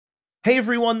Hey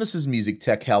everyone, this is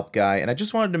MusicTechHelpGuy, and I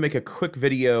just wanted to make a quick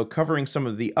video covering some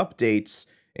of the updates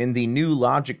in the new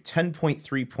Logic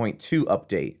 10.3.2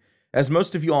 update. As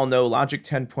most of you all know, Logic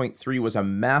 10.3 was a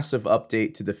massive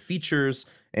update to the features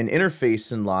and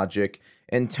interface in Logic,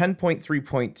 and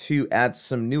 10.3.2 adds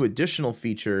some new additional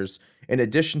features in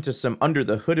addition to some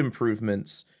under-the-hood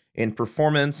improvements in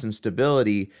performance and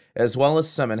stability, as well as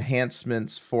some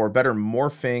enhancements for better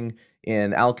morphing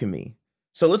in Alchemy.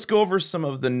 So let's go over some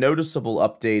of the noticeable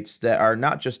updates that are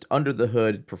not just under the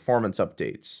hood performance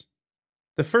updates.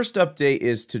 The first update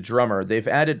is to drummer. They've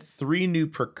added 3 new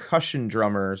percussion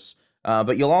drummers,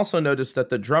 but you'll also notice that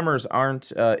the drummers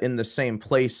aren't in the same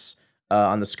place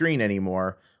on the screen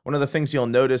anymore. One of the things you'll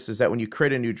notice is that when you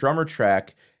create a new drummer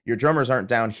track, your drummers aren't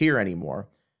down here anymore.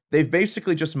 They've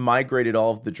basically just migrated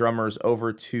all of the drummers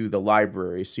over to the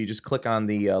library. So you just click on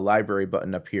the library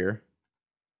button up here.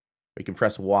 You can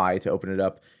press Y to open it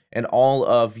up, and all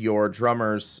of your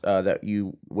drummers that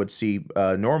you would see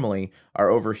normally are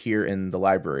over here in the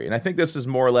library. And I think this is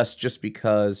more or less just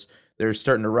because they're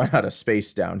starting to run out of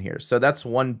space down here. So that's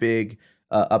one big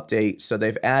update. So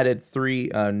they've added 3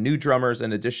 new drummers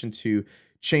in addition to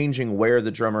changing where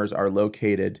the drummers are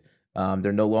located.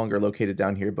 They're no longer located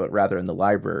down here, but rather in the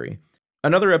library.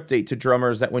 Another update to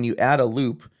drummers is that when you add a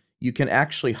loop, you can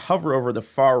actually hover over the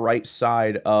far right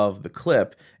side of the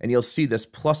clip and you'll see this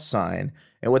plus sign.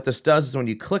 And what this does is when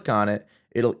you click on it,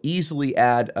 it'll easily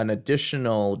add an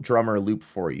additional drummer loop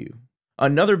for you.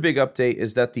 Another big update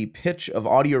is that the pitch of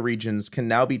audio regions can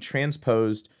now be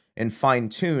transposed and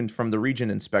fine-tuned from the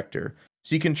region inspector.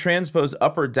 So you can transpose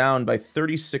up or down by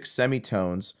 36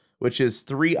 semitones, which is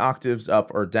 3 octaves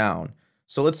up or down.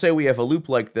 So let's say we have a loop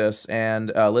like this,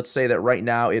 and let's say that right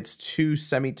now it's 2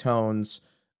 semitones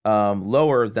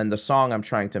lower than the song I'm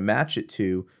trying to match it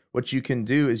to. What you can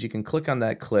do is you can click on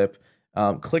that clip,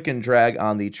 click and drag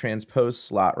on the transpose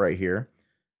slot right here,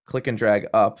 click and drag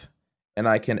up, and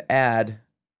I can add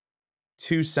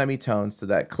 2 semitones to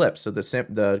that clip. So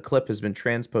the clip has been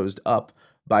transposed up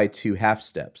by 2 half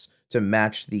steps to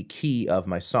match the key of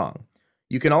my song.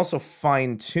 You can also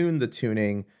fine-tune the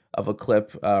tuning of a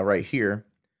clip right here,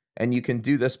 and you can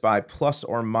do this by plus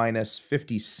or minus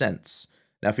 50 cents.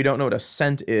 Now, if you don't know what a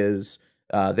cent is,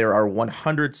 there are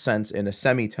 100 cents in a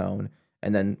semitone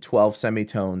and then 12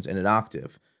 semitones in an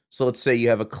octave. So let's say you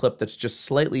have a clip that's just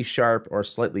slightly sharp or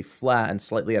slightly flat and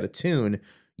slightly out of tune.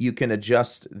 You can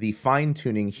adjust the fine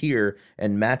tuning here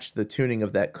and match the tuning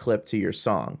of that clip to your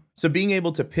song. So being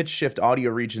able to pitch shift audio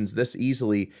regions this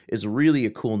easily is really a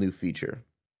cool new feature.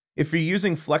 If you're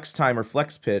using flex time or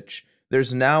flex pitch,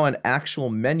 there's now an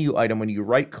actual menu item when you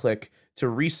right click to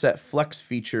reset flex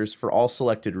features for all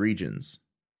selected regions.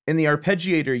 In the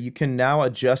arpeggiator, you can now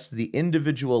adjust the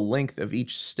individual length of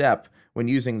each step when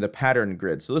using the pattern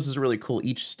grid. So this is really cool.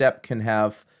 Each step can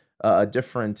have a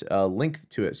different length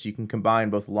to it. So you can combine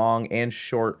both long and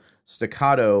short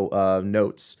staccato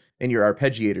notes in your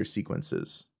arpeggiator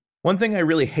sequences. One thing I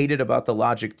really hated about the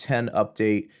Logic 10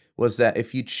 update was that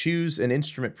if you choose an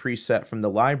instrument preset from the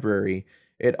library,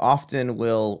 it often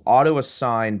will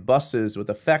auto-assign buses with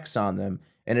effects on them,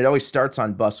 and it always starts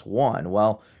on bus 1.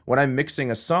 Well, when I'm mixing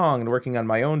a song and working on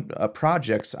my own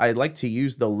projects, I like to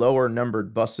use the lower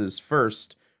numbered buses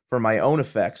first for my own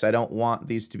effects. I don't want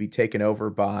these to be taken over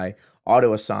by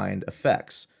auto-assigned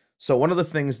effects. So one of the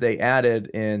things they added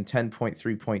in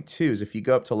 10.3.2 is if you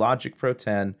go up to Logic Pro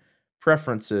 10,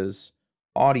 Preferences,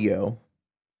 Audio,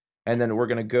 and then we're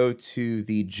going to go to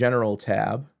the General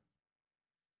tab.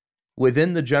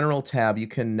 Within the General tab, you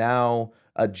can now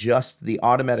adjust the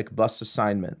automatic bus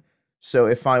assignment. So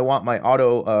if I want my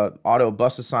auto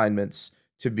bus assignments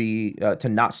to be to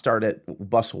not start at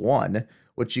bus 1,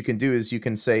 what you can do is you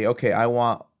can say, okay, I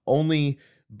want only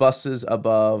buses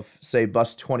above, say,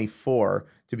 bus 24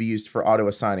 to be used for auto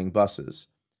assigning buses.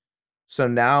 So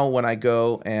now when I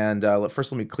go and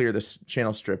first let me clear this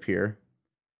channel strip here,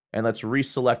 and let's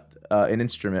reselect an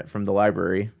instrument from the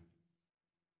library.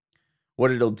 What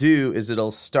it'll do is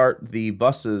it'll start the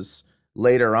buses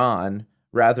later on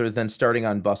rather than starting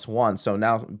on bus 1. So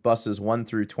now buses 1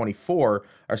 through 24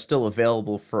 are still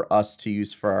available for us to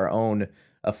use for our own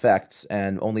effects,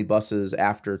 and only buses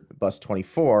after bus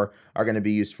 24 are going to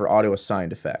be used for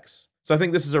auto-assigned effects. So I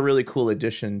think this is a really cool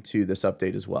addition to this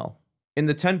update as well. In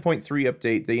the 10.3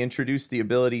 update, they introduced the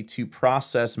ability to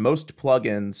process most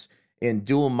plugins in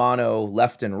dual mono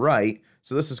left and right.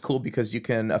 So this is cool because you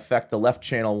can affect the left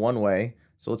channel one way.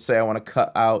 So let's say I want to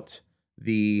cut out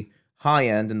the high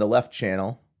end in the left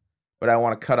channel, but I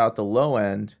want to cut out the low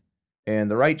end in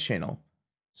the right channel.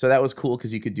 So that was cool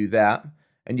because you could do that.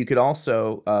 And you could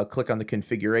also click on the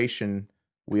configuration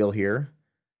wheel here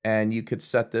and you could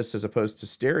set this as opposed to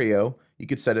stereo, you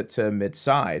could set it to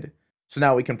mid-side. So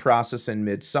now we can process in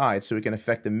mid-side, so we can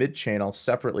affect the mid channel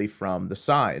separately from the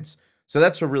sides. So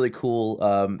that's a really cool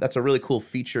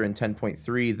feature in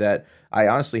 10.3 that I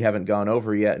honestly haven't gone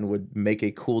over yet and would make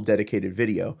a cool dedicated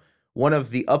video. One of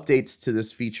the updates to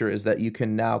this feature is that you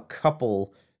can now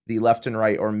couple the left and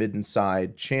right or mid and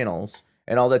side channels,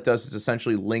 and all that does is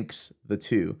essentially links the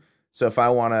two. So if I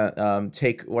want to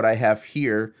take what I have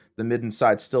here, the mid and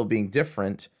side still being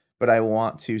different, but I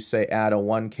want to say add a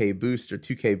 1K boost or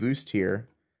 2K boost here,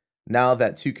 now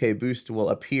that 2K boost will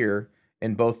appear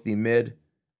in both the mid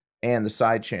and the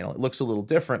side channel. It looks a little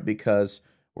different because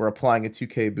we're applying a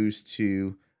 2K boost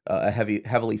to a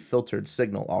heavily filtered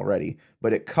signal already,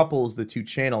 but it couples the two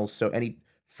channels, so any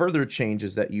further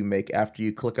changes that you make after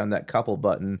you click on that couple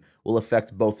button will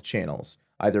affect both channels,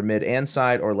 either mid and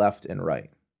side or left and right.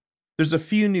 There's a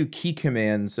few new key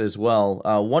commands as well.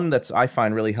 One that's I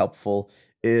find really helpful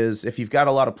is if you've got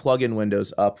a lot of plugin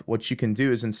windows up, what you can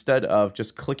do is instead of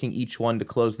just clicking each one to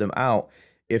close them out,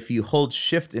 if you hold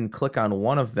shift and click on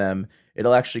one of them,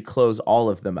 it'll actually close all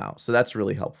of them out. So that's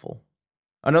really helpful.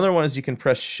 Another one is you can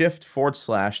press shift /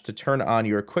 to turn on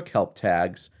your quick help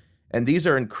tags. And these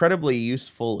are incredibly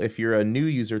useful if you're a new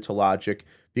user to Logic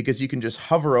because you can just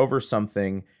hover over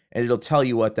something and it'll tell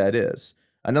you what that is.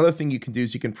 Another thing you can do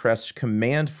is you can press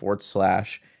command /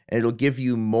 and it'll give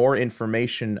you more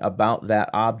information about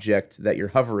that object that you're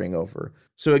hovering over.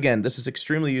 So again, this is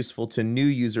extremely useful to new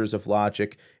users of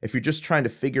Logic if you're just trying to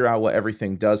figure out what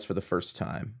everything does for the first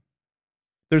time.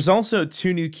 There's also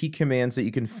two new key commands that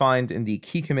you can find in the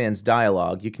key commands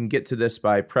dialog. You can get to this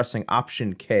by pressing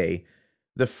Option K.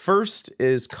 The first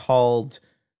is called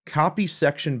copy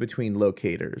section between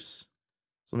locators.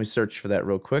 So let me search for that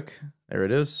real quick. There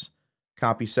it is.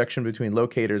 Copy section between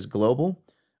locators global.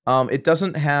 It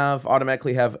doesn't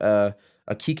automatically have a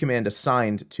key command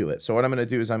assigned to it. So what I'm going to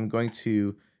do is I'm going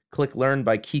to click learn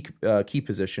by key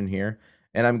position here,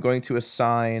 and I'm going to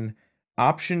assign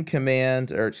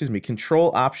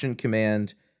Control Option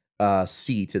Command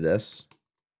C to this.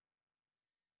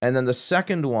 And then the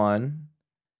second one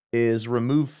is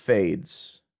remove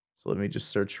fades. So let me just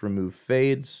search remove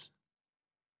fades.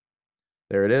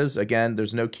 There it is. Again,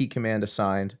 there's no key command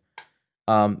assigned.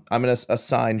 I'm going to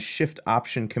assign Shift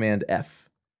Option Command F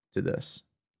to this.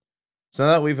 So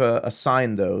now that we've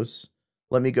assigned those,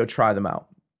 let me go try them out.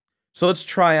 So let's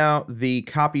try out the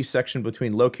copy section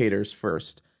between locators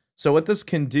first. So what this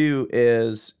can do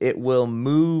is it will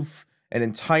move an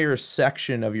entire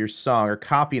section of your song or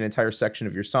copy an entire section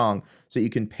of your song so you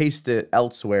can paste it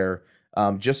elsewhere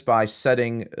just by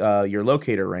setting your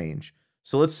locator range.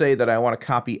 So let's say that I want to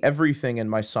copy everything in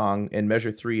my song in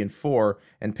measure 3 and 4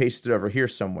 and paste it over here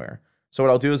somewhere. So what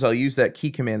I'll do is I'll use that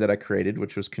key command that I created,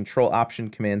 which was Control Option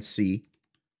Command C.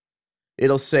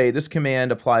 It'll say this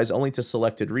command applies only to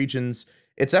selected regions.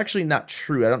 It's actually not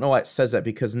true. I don't know why it says that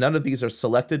because none of these are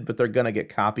selected, but they're going to get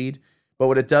copied. But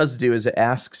what it does do is it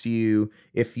asks you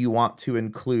if you want to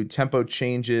include tempo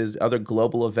changes, other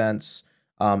global events,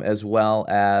 as well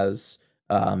as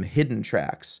hidden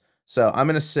tracks. So I'm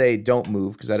going to say don't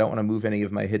move because I don't want to move any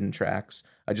of my hidden tracks.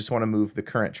 I just want to move the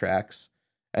current tracks.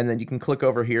 And then you can click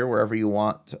over here wherever you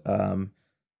want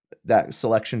that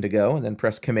selection to go and then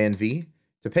press Command V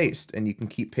to paste. And you can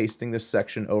keep pasting this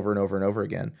section over and over and over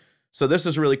again. So this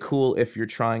is really cool if you're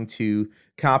trying to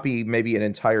copy maybe an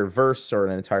entire verse or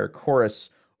an entire chorus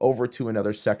over to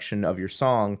another section of your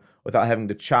song without having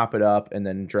to chop it up and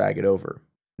then drag it over.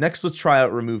 Next, let's try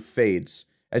out remove fades.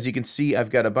 As you can see, I've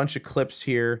got a bunch of clips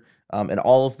here, and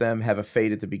all of them have a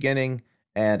fade at the beginning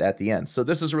and at the end. So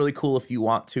this is really cool if you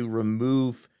want to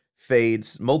remove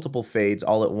fades, multiple fades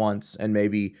all at once, and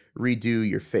maybe redo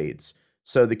your fades.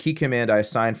 So the key command I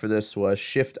assigned for this was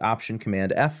Shift Option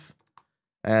Command F.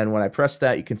 And when I press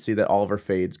that, you can see that all of our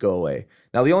fades go away.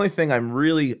 Now, the only thing I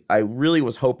really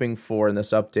was hoping for in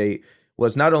this update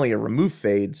was not only a remove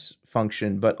fades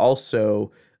function, but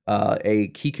also a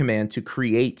key command to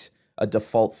create a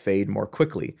default fade more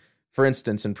quickly. For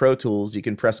instance, in Pro Tools, you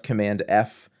can press Command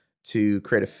F to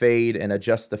create a fade and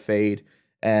adjust the fade.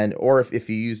 Or if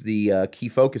you use the key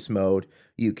focus mode,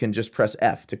 you can just press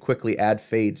F to quickly add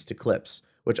fades to clips,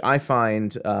 which I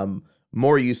find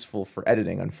more useful for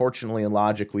editing. Unfortunately, in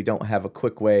Logic, we don't have a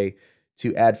quick way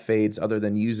to add fades other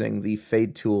than using the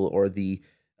fade tool or the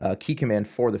key command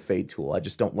for the fade tool. I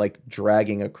just don't like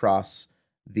dragging across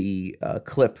the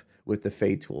clip with the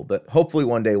fade tool, but hopefully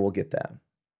one day we'll get that.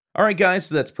 Alright guys,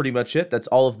 so that's pretty much it. That's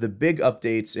all of the big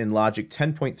updates in Logic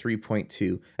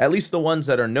 10.3.2, at least the ones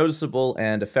that are noticeable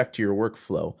and affect your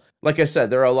workflow. Like I said,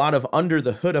 there are a lot of under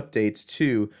the hood updates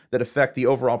too that affect the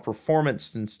overall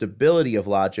performance and stability of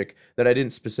Logic that I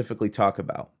didn't specifically talk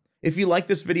about. If you like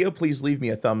this video, please leave me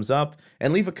a thumbs up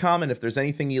and leave a comment if there's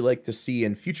anything you'd like to see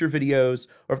in future videos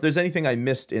or if there's anything I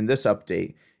missed in this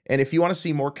update. And if you want to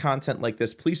see more content like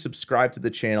this, please subscribe to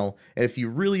the channel. And if you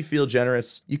really feel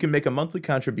generous, you can make a monthly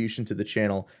contribution to the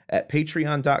channel at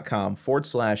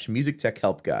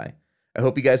patreon.com/MusicTechHelpGuy. I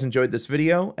hope you guys enjoyed this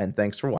video, and thanks for watching.